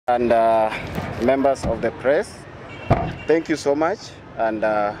And members of the press, thank you so much, and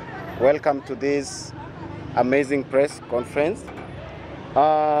welcome to this amazing press conference.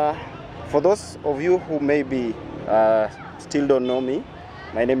 For those of you who maybe still don't know me,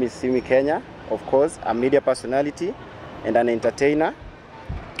 my name is Simy Kenya. Of course, a media personality and an entertainer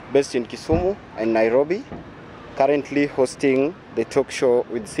based in Kisumu and Nairobi, currently hosting the talk show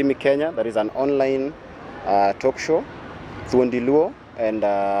with Simy Kenya. That is an online talk show, Thuondiluo, and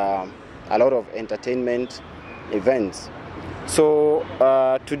a lot of entertainment events. So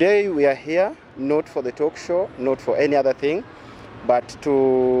today we are here not for the talk show, not for any other thing, but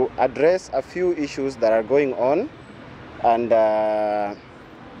to address a few issues that are going on. And I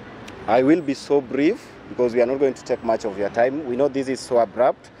will be so brief because we are not going to take much of your time. We know this is so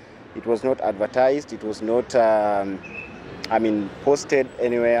abrupt. It was not advertised. It was not, posted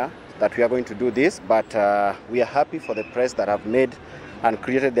anywhere that we are going to do this. But we are happy for the press that have made and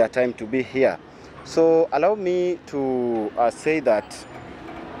created their time to be here. So allow me to say that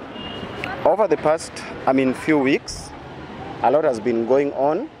over the past, few weeks, a lot has been going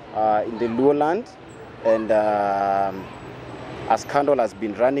on in the Luo land, and a scandal has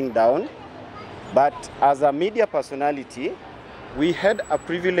been running down. But as a media personality, we had a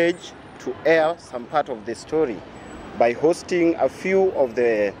privilege to air some part of the story by hosting a few of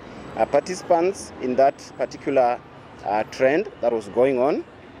the participants in that particular trend that was going on.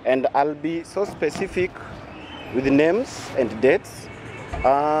 And I'll be so specific with names and dates.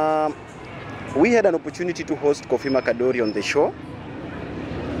 We had an opportunity to host Koffi Mac-Adory on the show.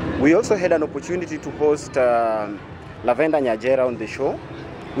 We also had an opportunity to host Lavenda Nyajera on the show.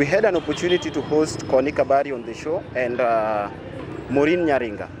 We had an opportunity to host Koni Kabari on the show, and Maureen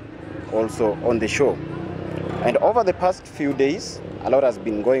Nyaringa also on the show. And over the past few days, a lot has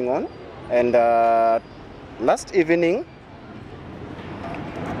been going on. And last evening,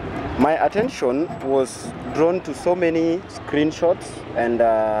 my attention was drawn to so many screenshots and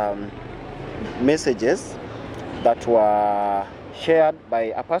messages that were shared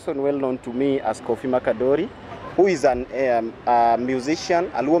by a person well known to me as Koffi Mac-Adory, who is a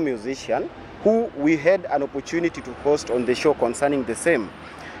musician, a Luo musician, who we had an opportunity to host on the show concerning the same.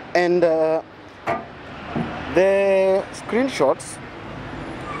 And the screenshots,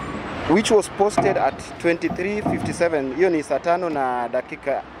 which was posted at 23:57, hiyo ni saa tano na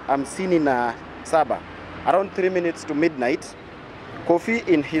dakika 57, around 3 minutes to midnight. Koffi,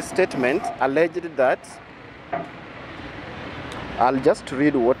 in his statement, alleged that, I'll just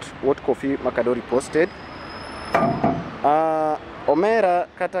read what Koffi Mac-Adory posted. Omera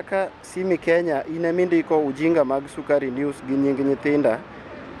kataka Simy Kenya inemindiko ujinga mag Sukari News gi nying nyithinda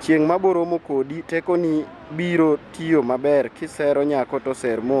chieng maboromo kodi teko ni biro tiyo maber kisero nyako to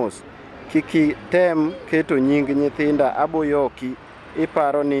ser mos kiki tem keto nying nyithinda aboyoki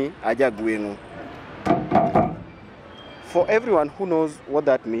iparo ni ajagwengu. For everyone who knows what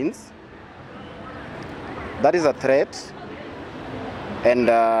that means, that is a threat, and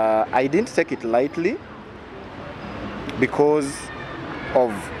I didn't take it lightly because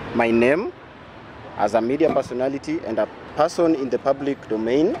of my name as a media personality and a person in the public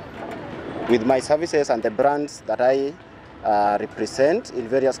domain, with my services and the brands that I represent in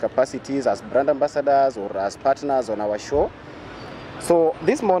various capacities as brand ambassadors or as partners on our show. So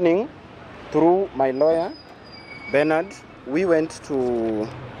this morning, through my lawyer, Bernard, we went to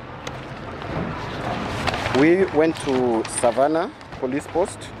Savannah Police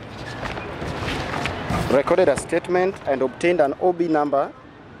Post, recorded a statement and obtained an OB number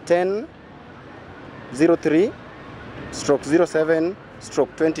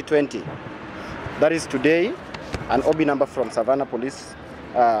 1003/07/2020. That is today, an OB number from Savannah Police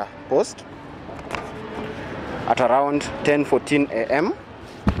Post at around 10:14 a.m.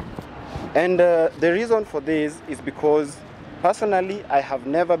 And the reason for this is because personally I have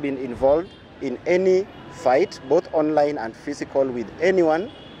never been involved in any fight, both online and physical, with anyone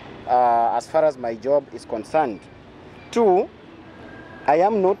as far as my job is concerned. Two, I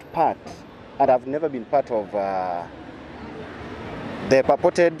am not part, and I've never been part of the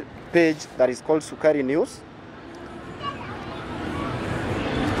purported page that is called Sukari News,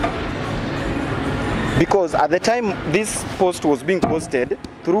 because at the time this post was being posted,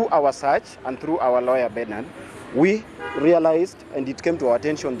 through our search and through our lawyer Bernard, we realized, and it came to our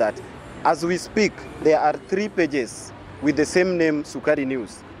attention, that as we speak, there are 3 pages with the same name, Sukari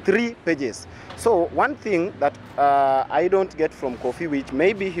News. 3 pages. So one thing that I don't get from Koffi, which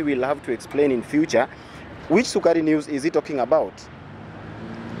maybe he will have to explain in future, which Sukari News is he talking about?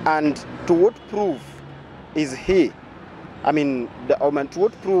 And to what proof is he, to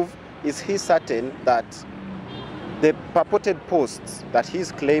what proof is he certain that the purported posts that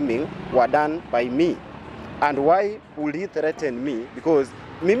he's claiming were done by me. And why would he threaten me? Because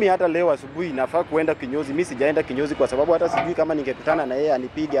mimi hata leo asubuhi nafaa kuenda kinyozi, mimi sijaenda kinyozi kwa sababu hata sijui kama ningekutana na yeye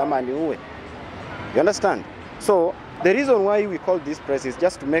anipige ama aniue. You understand? So the reason why we call this press is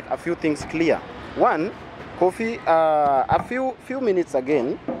just to make a few things clear. One, Koffi, a few minutes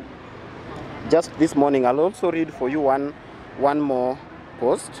again, just this morning, I'll also read for you one more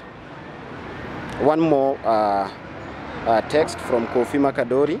post, one more text from Koffi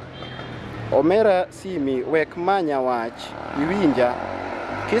Mac-Adory. Omera Simy wek manya wach iwinja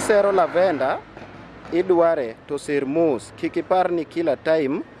kisero lavenda idware to sermos kikiparni kila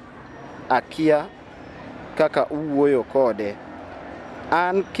time akia kaka uwuoyo kode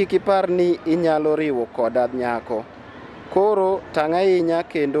an kikiparni inyalo riwo koda nyako koro tang'ainya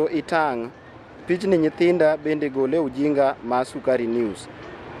kendo itang' pichni nyithinda bende gole ujinga ma Sukari News.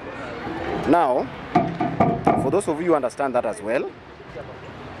 Now, for those of you who understand that as well,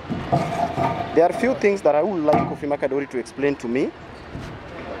 there are a few things that I would like Koffi Mac-Adory to explain to me.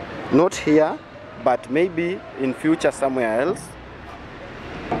 Not here, but maybe in future somewhere else.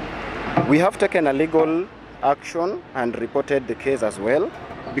 We have taken a legal action and reported the case as well,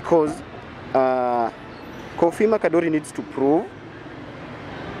 because Koffi Mac-Adory needs to prove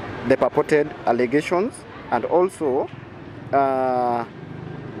the purported allegations, and also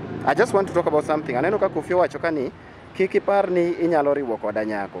I just want to talk about something. Aneno ka Koffi wacho kani kikiparni inyalo riwo koda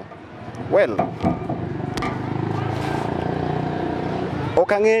nyako. Well,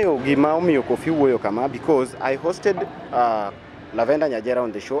 okang'eyo gima omiyo Koffi wuoyo kama, because I hosted Lavenda Nyajera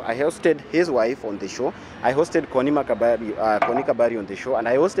on the show, I hosted his wife on the show, I hosted Koni Kabari on the show, and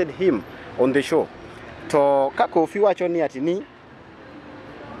I hosted him on the show. To ka Koffi wacho ni atini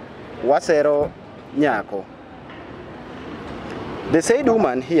wasero nyako. The said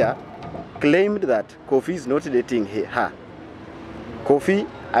woman here claimed that Koffi is not dating her. Koffi,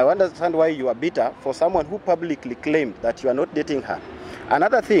 I understand why you are bitter for someone who publicly claimed that you are not dating her.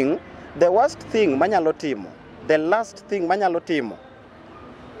 Another thing, the worst thing manyalo timo, the last thing manyalo timo,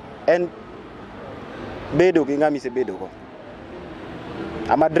 and bedo gingami se bedo go.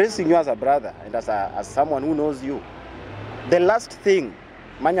 I'm addressing you as a brother and as someone who knows you. The last thing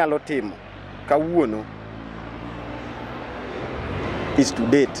manyalo timo kawuono is to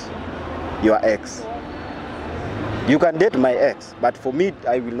date your ex. You can date my ex, but for me,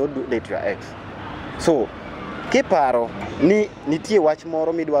 I will not date your ex. So, kiparo ni nitie wach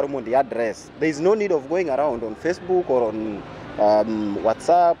moro midwaro mondo address. There is no need of going around on Facebook or on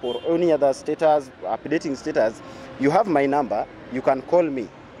WhatsApp or any other status, updating status. You have my number. You can call me.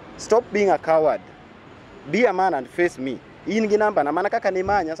 Stop being a coward. Be a man and face me. In ginamba na manaka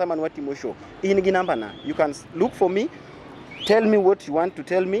kanimanya sama nwati mosho. In ginamba na. You can look for me. Tell me what you want to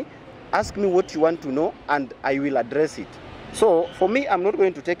tell me. Ask me what you want to know, and I will address it. So, for me, I'm not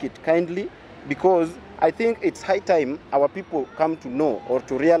going to take it kindly, because I think it's high time our people come to know or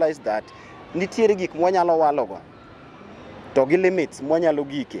to realize that nitiere gik mwanyalo walogo to gi limits mwanyalo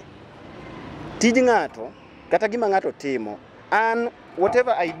gike. Tij ng'ato kata gima ng'ato timo, and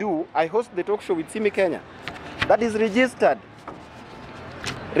whatever I do, I host the talk show with Simy Kenya. That is registered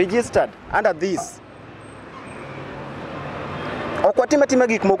under this. Okwatimatima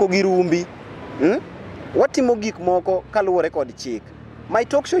gik moko gi rumbi. Watimo gik moko kaluwore kod chik. My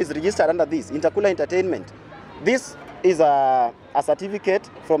talk show is registered under this, Intercooler Entertainment. This is a certificate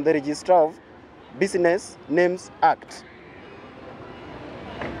from the Registrar of Business Names Act.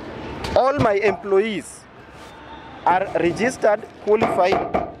 All my employees are registered,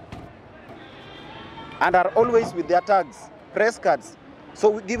 qualified, and are always with their tags, press cards. So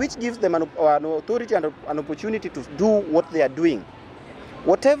which gives them an authority and an opportunity to do what they are doing.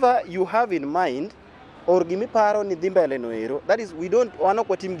 Whatever you have in mind, or gimi paro ni dhimbele noero, that is, we don't wano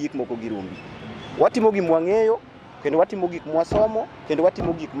kwa tim gik moko girumbi. Watimo gik mwang'eyo, kendo watimo gik mwasomo, kendo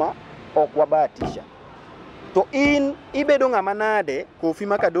watimo gik ma ok wabahatisha. To in ibedo ng'ama nade Koffi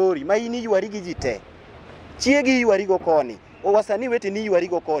Mac-Adory ma in iyuari gi ji te. Chiegi iyuari go koni. Owasani wete ni iyuari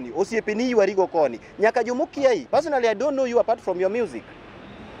go koni. Osiepe ni iyuari go koni. Nyaka jomokiai. Personally, I don't know you apart from your music.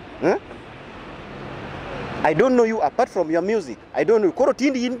 I don't know you apart from your music. I don't know. Koro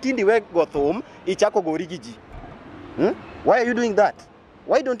tindi we go thum ichako gori gi ji. Why are you doing that?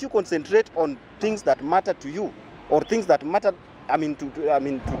 Why don't you concentrate on things that matter to you, or things that matter,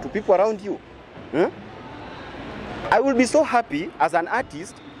 to people around you? I will be so happy as an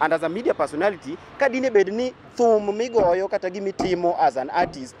artist and as a media personality kadine bedni thum migoyo kata gimitimo as an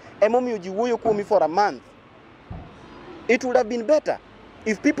artist emomiyo ji wuoyo kuomi for a month. It would have been better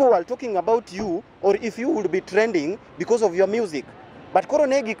if people were talking about you, or if you would be trending because of your music. But koro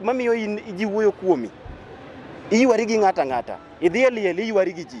ne gik mamiyo ji wuoyo kuomi. Iwarigi ngata ngata. Idhi elieli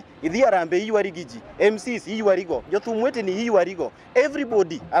iwarigi ji. Idhi arambe iwarigi ji. MCs iwarigo. Jothumwete ni iwarigo.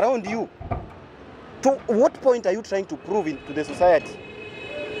 Everybody around you. To what point are you trying to prove to the society?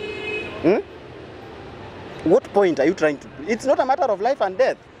 What point are you trying to prove? It's not a matter of life and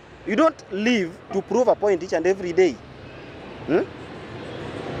death. You don't live to prove a point each and every day.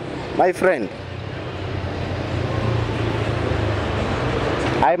 My friend,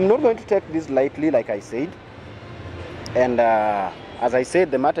 I'm not going to take this lightly, like I said. And as I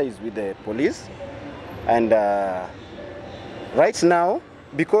said, the matter is with the police. And right now,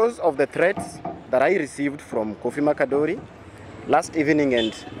 because of the threats that I received from Koffi Mac-Adory last evening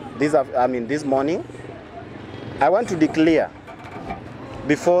and this morning, I want to declare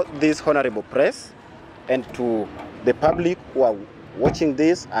before this honorable press and to the public who are watching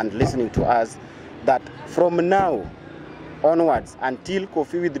this and listening to us that from now onwards until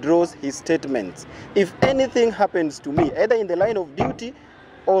Koffi withdraws his statements, if anything happens to me, either in the line of duty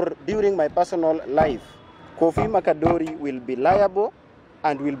or during my personal life, Koffi Mac-Adory will be liable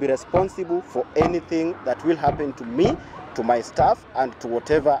and will be responsible for anything that will happen to me, to my staff, and to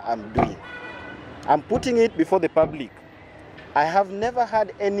whatever I'm doing. I'm putting it before the public. I have never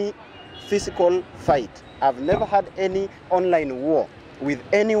had any physical fight. I've never had any online war with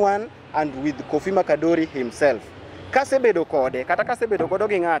anyone and with Koffi Mac-Adory himself. Kasebedo kode, kata kasebedo kodo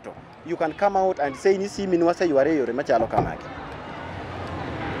gingato, you can come out and say, ni Simy nwase yuare yore machalo kamaki.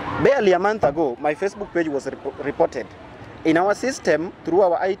 Barely a month ago, my Facebook page was reported. In our system, through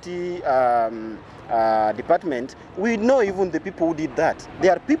our IT department, we know even the people who did that. They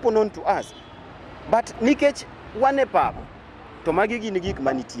are people known to us. But nikech wanepap, tomagigi nigik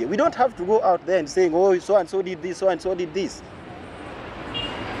manitie. We don't have to go out there and saying, oh, so and so did this, so and so did this.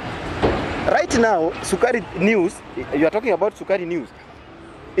 Right now, Sukari News, you are talking about Sukari News.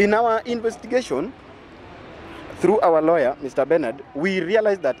 In our investigation, through our lawyer, Mr. Bernard, we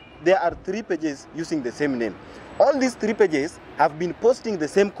realized that there are 3 pages using the same name. All these 3 pages have been posting the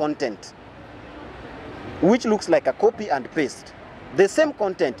same content, which looks like a copy and paste. The same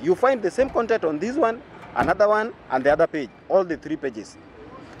content. You find the same content on this one, another one, and the other page. All the 3 pages.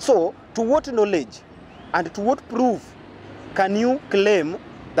 So, to what knowledge and to what proof can you claim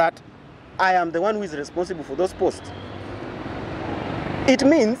that I am the one who is responsible for those posts? It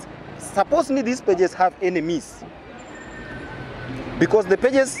means, supposedly these pages have enemies, because the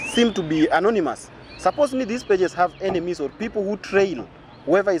pages seem to be anonymous. Supposedly these pages have enemies or people who trail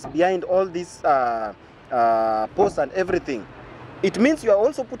whoever is behind all these posts and everything. It means you are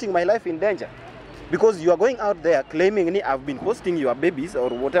also putting my life in danger, because you are going out there claiming I've been posting your babies or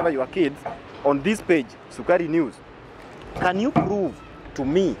whatever your kids on this page, Sukari News. Can you prove to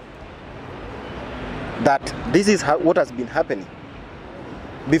me that this is what has been happening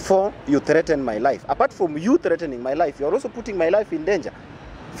before you threaten my life? Apart from you threatening my life, you are also putting my life in danger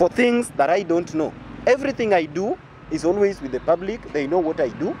for things that I don't know. Everything I do is always with the public. They know what I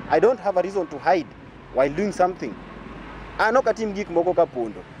do. I don't have a reason to hide while doing something. Ano katim gik moko ka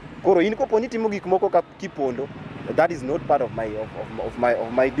pondo. Koro inko poniti mo gik moko ka kipondo. That is not part of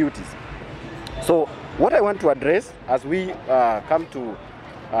my duties. So what I want to address as we come to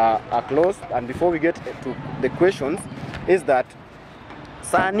a close and before we get to the questions is that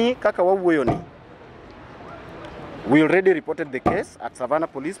Sani kaka wawuoyoni, we already reported the case at Savannah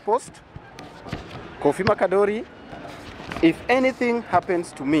Police Post. Koffi Mac-Adory, if anything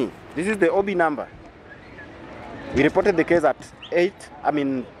happens to me, this is the OB number. We reported the case at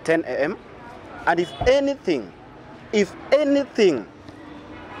 10 a.m. And if anything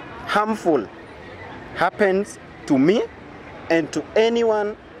harmful happens to me and to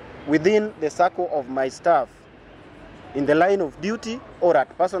anyone within the circle of my staff, in the line of duty or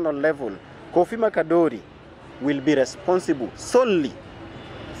at personal level, Koffi Mac-Adory will be responsible solely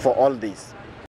for all this.